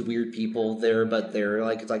see these weird people there, but they're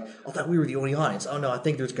I thought we were the only audience. Oh no, I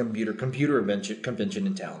think there's a computer convention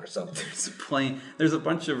in town or something. There's a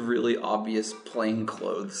bunch of really obvious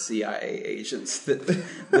plainclothes CIA agents that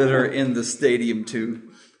are in the stadium too,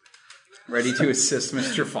 ready to assist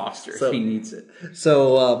Mr. Foster if he needs it.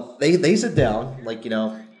 So they sit down, they're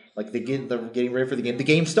getting ready for the game. The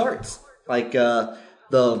game starts.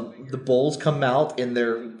 The Bulls come out in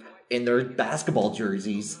their basketball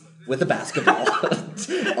jerseys with a basketball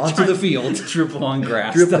onto the field. Dribble on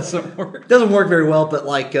grass doesn't work. Doesn't work very well, but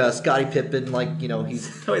Scottie Pippen,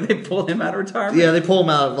 he's. Wait, they pull him out of retirement. Yeah, they pull him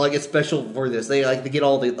out. It's special for this. They get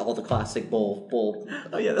all the classic bull.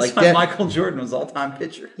 Oh yeah, that's why Michael Jordan was all-time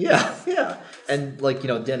pitcher. Yeah, and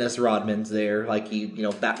Dennis Rodman's there.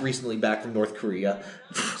 Recently back from North Korea.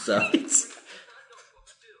 So.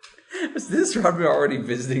 Was this Rodman already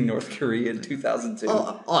visiting North Korea in 2002?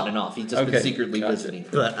 On and off. He's just been secretly visiting.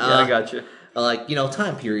 But I got you.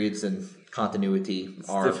 Time periods and continuity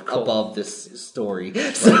are difficult. Above this story.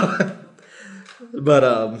 So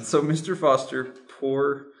Mr. Foster,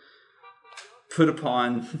 poor, put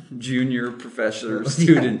upon junior professor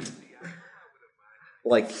student.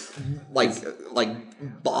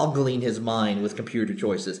 Boggling his mind with computer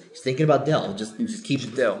choices. He's thinking about Dell. Just keep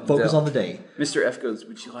focus on the day. Mr. F goes,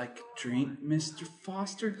 "Would you like a drink, Mr.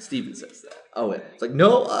 Foster?" Steven says that. Oh, it's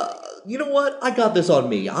no. You know what? I got this on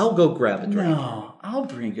me. I'll go grab a drink. No, I'll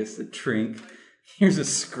bring us a drink. Here's a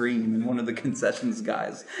scream, and one of the concessions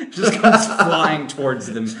guys just comes flying towards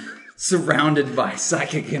them, surrounded by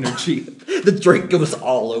psychic energy. The drink goes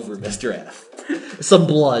all over Mr. F. Some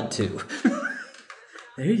blood too.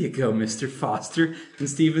 There you go, Mr. Foster. And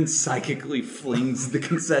Steven psychically flings the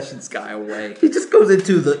concessions guy away. He just goes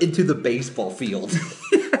into the baseball field.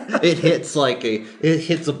 It hits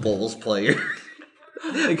a Bulls player.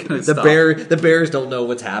 The Bears don't know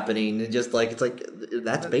what's happening. It's that's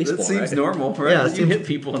baseball. That seems normal, right? Yeah, you hit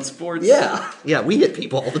people in sports. Yeah, we hit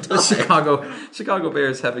people all the time. The Chicago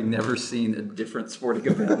Bears having never seen a different sporting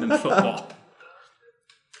event than football.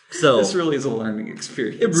 So this really is a learning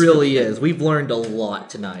experience. It really is. We've learned a lot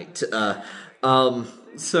tonight. So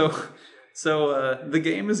the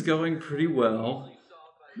game is going pretty well.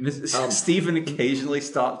 Steven occasionally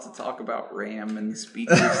stops to talk about RAM and the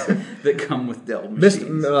speakers that come with Dell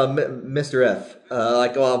machines. Mr. F,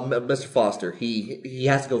 Mr. Foster, he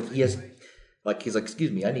has to go. He's like,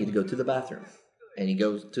 "Excuse me, I need to go to the bathroom," and he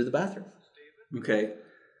goes to the bathroom. Okay,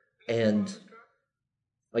 and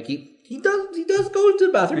he does go to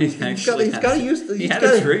the bathroom. He had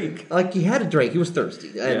a drink. He had a drink. He was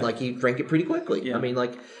thirsty, and he drank it pretty quickly. Yeah.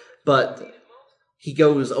 But he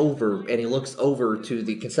goes over and he looks over to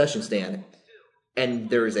the concession stand, and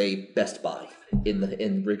there is a Best Buy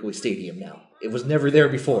in Wrigley Stadium now. It was never there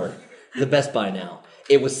before. The Best Buy now.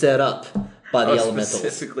 It was set up by the Elementals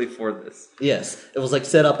specifically for this. Yes, it was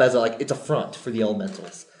set up as it's a front for the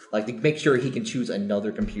Elementals, to make sure he can choose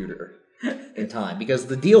another computer in time, because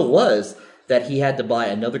the deal was that he had to buy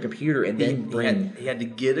another computer and then he had to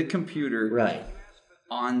get a computer right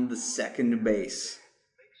on the second base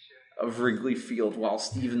of Wrigley Field while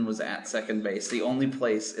Steven was at second base, the only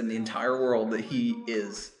place in the entire world that he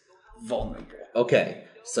is vulnerable. Okay,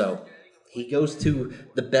 so he goes to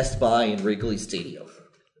the Best Buy in Wrigley Stadium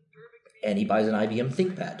and he buys an IBM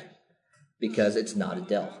ThinkPad because it's not a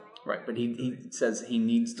Dell. Right, but he says he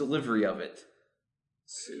needs delivery of it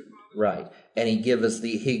soon. Right, and he gives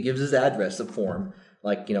his address of form,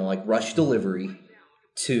 rush delivery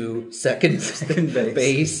to second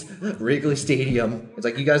base, Wrigley Stadium. It's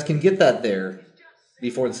you guys can get that there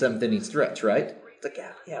before the seventh inning stretch, right? It's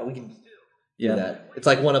yeah, we can do that. It's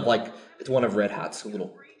one of Red Hat's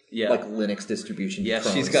little Linux distribution. Yeah,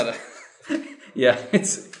 clones. She's got a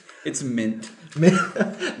it's Mint.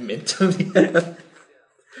 Mint.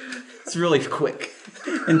 It's really quick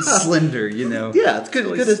and slender, Yeah, it's good.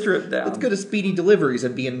 Really stripped down. It's good at speedy deliveries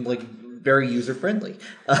and being very user friendly.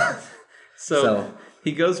 So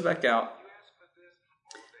he goes back out,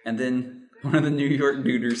 and then one of the New York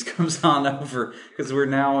Duders comes on over because we're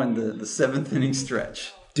now in the seventh inning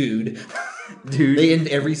stretch. Dude. They end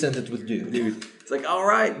every sentence with dude. It's like, all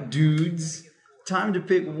right, dudes, time to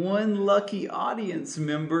pick one lucky audience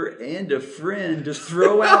member and a friend to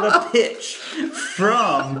throw out a pitch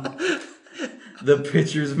from the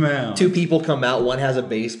pitcher's mound. 2 people come out. One has a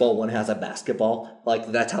baseball. One has a basketball.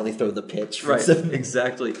 Like, that's how they throw the pitch. Right,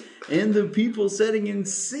 exactly. And the people sitting in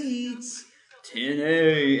seats,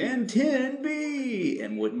 10A and 10B.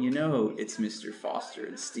 And wouldn't you know, it's Mr. Foster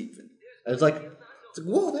and Stephen. I was like,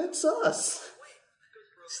 whoa, that's us.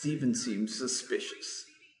 Stephen seems suspicious.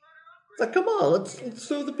 It's like, come on, let's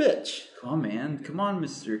throw the pitch. Come on, man. Come on,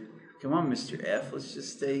 Mr. F. Let's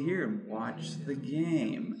just stay here and watch the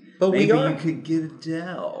game. But maybe you could get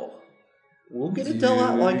Adele. We'll get Adele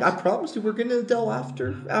out. Like, I promised you we're getting Adele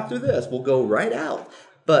after this. We'll go right out.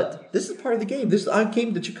 But this is part of the game. I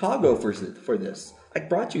came to Chicago for this. I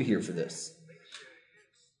brought you here for this.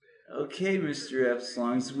 Okay, Mr. F, as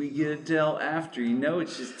long as we get Adele after,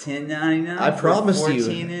 it's just $10.99. I promise you.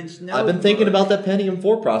 14-inch notebook. I've been thinking about that Pentium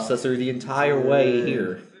 4 processor the entire way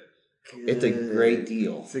here. Good. It's a great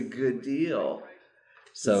deal. It's a good deal.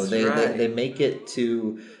 So they make it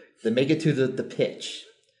to the pitch.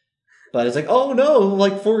 But it's like, oh no,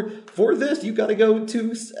 like for this you got to go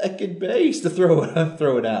to second base to throw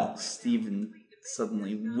it out. Stephen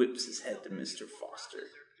suddenly whips his head to Mr. Foster.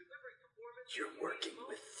 You're working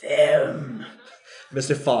with them.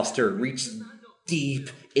 Mr. Foster reached deep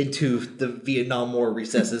into the Vietnam War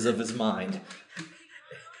recesses of his mind.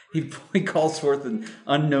 He calls forth an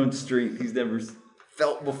unknown strength he's never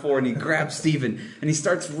felt before, and he grabs Stephen and he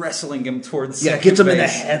starts wrestling him towards second base. Gets him in a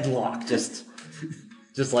headlock,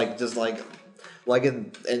 just like,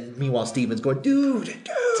 and meanwhile Stephen's going, dude.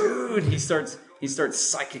 He starts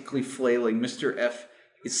psychically flailing. Mr. F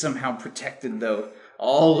is somehow protected though.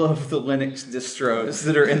 All of the Linux distros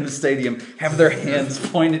that are in the stadium have their hands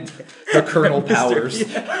pointed. The Colonel Powers.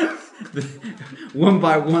 One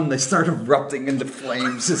by one, they start erupting into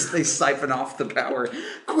flames as they siphon off the power.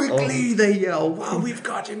 Quickly, they yell, wow, we've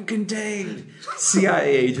got him contained.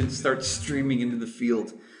 CIA agents start streaming into the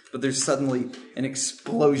field. But there's suddenly an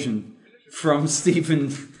explosion from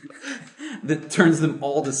Stephen that turns them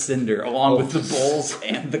all to cinder, along with the Bulls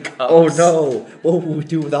and the Cubs. Oh no! What would we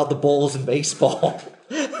do without the Bulls and baseball?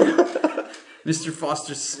 Mr.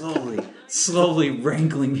 Foster slowly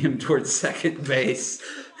wrangling him towards second base.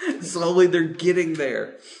 Slowly they're getting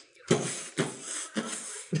there.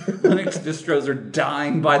 Linux distros are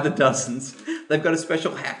dying by the dozens. They've got a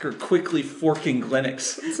special hacker quickly forking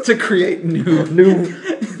Linux to create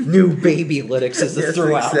new baby Linuxes to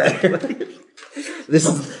throw out there.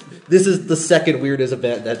 This is the second weirdest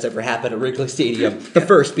event that's ever happened at Wrigley Stadium. The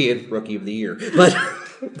first being Rookie of the Year. But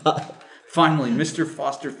finally, Mr.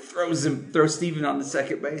 Foster throws Stephen on the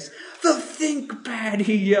second base. The ThinkPad,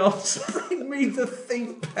 he yells. Bring me the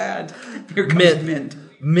ThinkPad. Here comes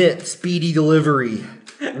Mint, speedy delivery.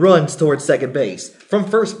 Runs towards second base from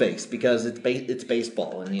first base because it's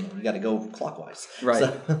baseball and you got to go clockwise. Right.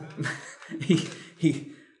 So.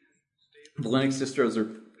 The Linux distros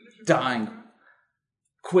are dying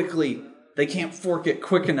quickly. They can't fork it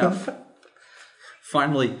quick enough.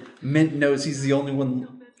 Finally, Mint knows he's the only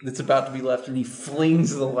one that's about to be left, and he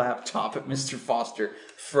flings the laptop at Mr. Foster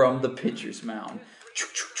from the pitcher's mound.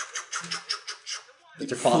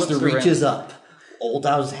 Mr. Foster reaches up, holds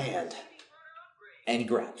out his hand, and he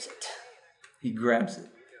grabs it. He grabs it.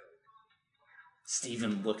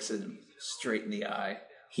 Stephen looks at him straight in the eye.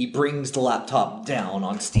 He brings the laptop down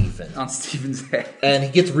on Stephen. On Stephen's head. And he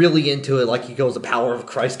gets really into it, like he goes, the power of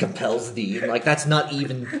Christ compels thee. Like, that's not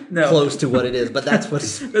even close to what it is, but that's what...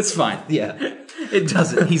 That's fine. Yeah. It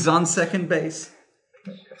doesn't. He's on second base.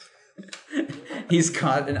 He's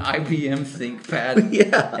got an IBM ThinkPad.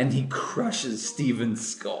 Yeah. And he crushes Stephen's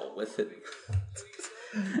skull with it.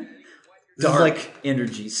 Dark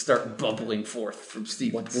energies start bubbling forth from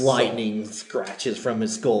Stephen's soul. Lightning scratches from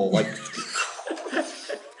his skull, like...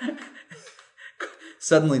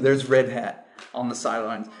 Suddenly, there's Red Hat on the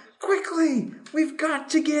sidelines. Quickly! We've got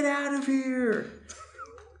to get out of here!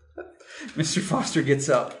 Mr. Foster gets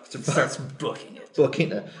up and starts booking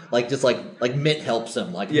it. Like Mint helps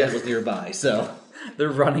him, like Mint was nearby, so... They're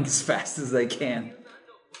running as fast as they can.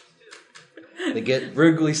 They get...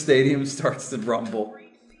 Wrigley Stadium starts to rumble.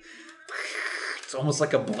 It's almost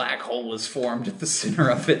like a black hole is formed at the center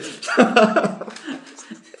of it.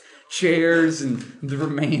 Chairs and the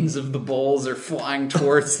remains of the Bulls are flying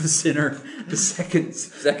towards the center, the second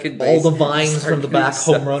base. All the vines from the back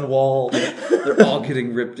home run wall. They're all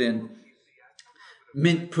getting ripped in.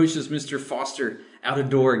 Mint pushes Mr. Foster out a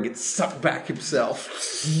door and gets sucked back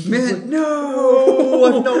himself. Mint, no!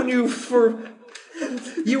 I've known you for...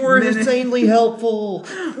 You were insanely helpful.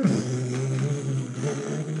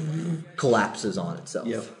 Collapses on itself.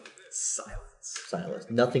 Yep. Silence.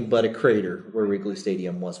 Nothing but a crater where Wrigley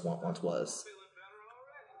Stadium once was.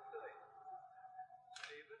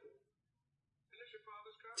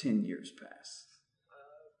 "10 years pass.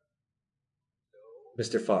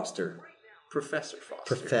 Mr. Foster, Professor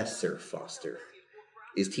Foster.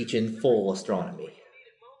 is teaching full astronomy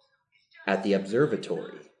at the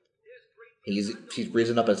observatory. He's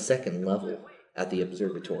risen up a second level at the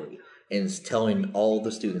observatory and is telling all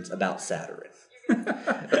the students about Saturn.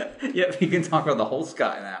 Yep, he can talk about the whole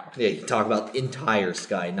sky now. Yeah, you can talk about the entire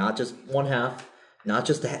sky, not just one half, not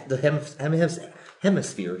just the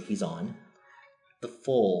hemisphere he's on, the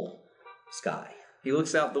full sky. He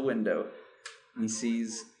looks out the window and he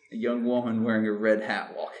sees a young woman wearing a red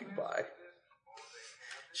hat walking by.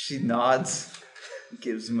 She nods,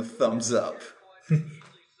 gives him a thumbs up.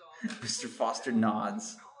 Mr. Foster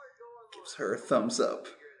nods, gives her a thumbs up.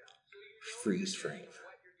 Freeze frame.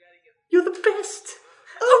 "You're the best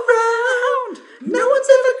around. No one's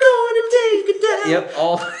ever going to take it down. Yep,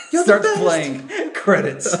 all You're starts the best. playing.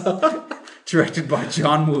 Credits. Directed by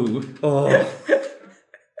John Woo. Oh.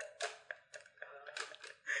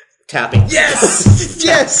 Tapping. Yes!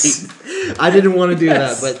 Yes! I didn't want to do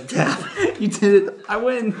Yes. that, but tap. You did it. I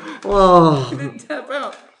win. Oh, You didn't tap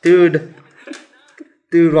out. dude,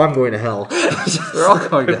 I'm going to hell. We're all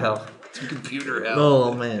going to hell. To computer hell.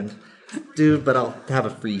 Oh man, dude, but I'll have a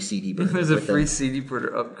free CD. There's a free CD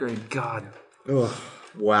printer upgrade. God. Oh,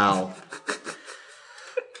 wow.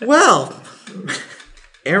 Well,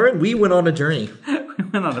 Aaron, we went on a journey. We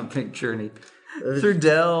went on a big journey. Through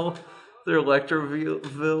Dell, through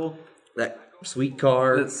Electroville, That sweet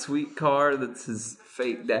car. that sweet car that's his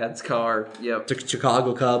fake dad's car. Yep. To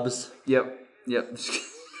Chicago Cubs. Yep.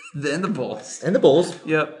 Then the Bulls. And the Bulls.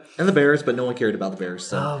 Yep. And the Bears, but no one cared about the Bears.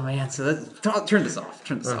 So. Oh man, so that's turn this off.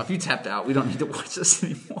 Turn this off. You tapped out. We don't need to watch this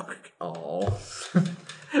anymore. Oh.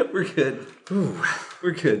 We're good.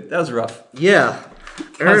 We're good. That was rough. Yeah.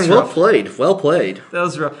 Aaron, well rough. played. Well played. That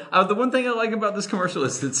was rough. The one thing I like about this commercial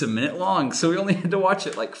is it's a minute long, so we only had to watch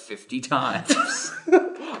it like 50 times.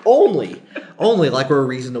 Only like we're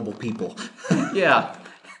reasonable people. Yeah.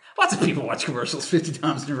 Lots of people watch commercials 50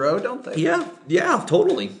 times in a row, don't they? Yeah,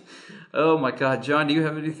 totally. Oh my God, John, do you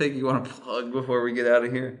have anything you want to plug before we get out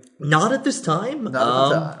of here? Not at this time. Not at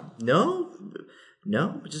the time.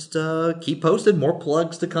 No. Just keep posted. More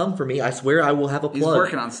plugs to come for me. I swear I will have a plug. He's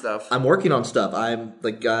working on stuff. I'm working on stuff. I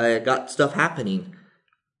got stuff happening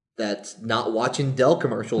that's not watching Dell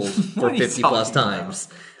commercials for What are you 50 plus talking about? times.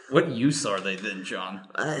 What use are they then, John?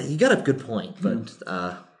 You got a good point, but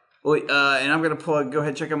And I'm going to plug, go ahead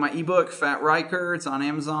and check out my ebook, Fat Riker. It's on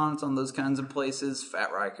Amazon. It's on those kinds of places.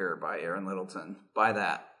 Fat Riker by Aaron Littleton. Buy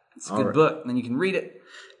that. It's a good right. book. And then you can read it.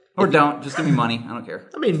 Or don't. Just give me money. I don't care.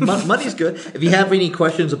 I mean, money's good. If you have any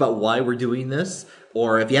questions about why we're doing this,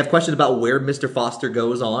 or if you have questions about where Mr. Foster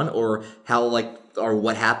goes on, or how, or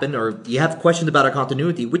what happened, or you have questions about our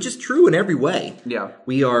continuity, which is true in every way. Yeah.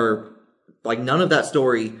 We are, none of that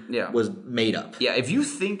story Yeah. was made up. Yeah, if you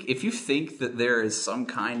think that there is some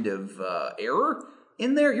kind of error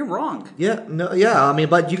in there, you're wrong.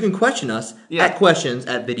 But you can question us Yeah. at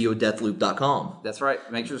questions@videodeathloop.com. That's right.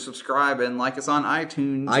 Make sure to subscribe and like us on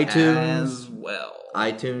iTunes as well.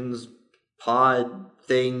 iTunes, pod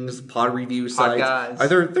things, pod review sites. guys.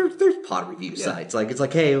 There's pod review sites. It's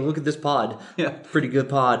like, hey, look at this pod. Yeah. Pretty good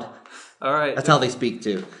pod. All right. That's how they speak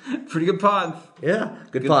too. Pretty good pod. Yeah.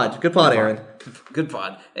 Good pod. Good pod, Aaron. Good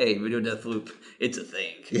pod. Hey, Video Death Loop. It's a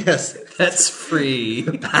thing. Yes. That's free.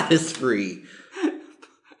 That is free.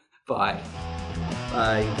 Bye.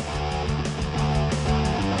 Bye.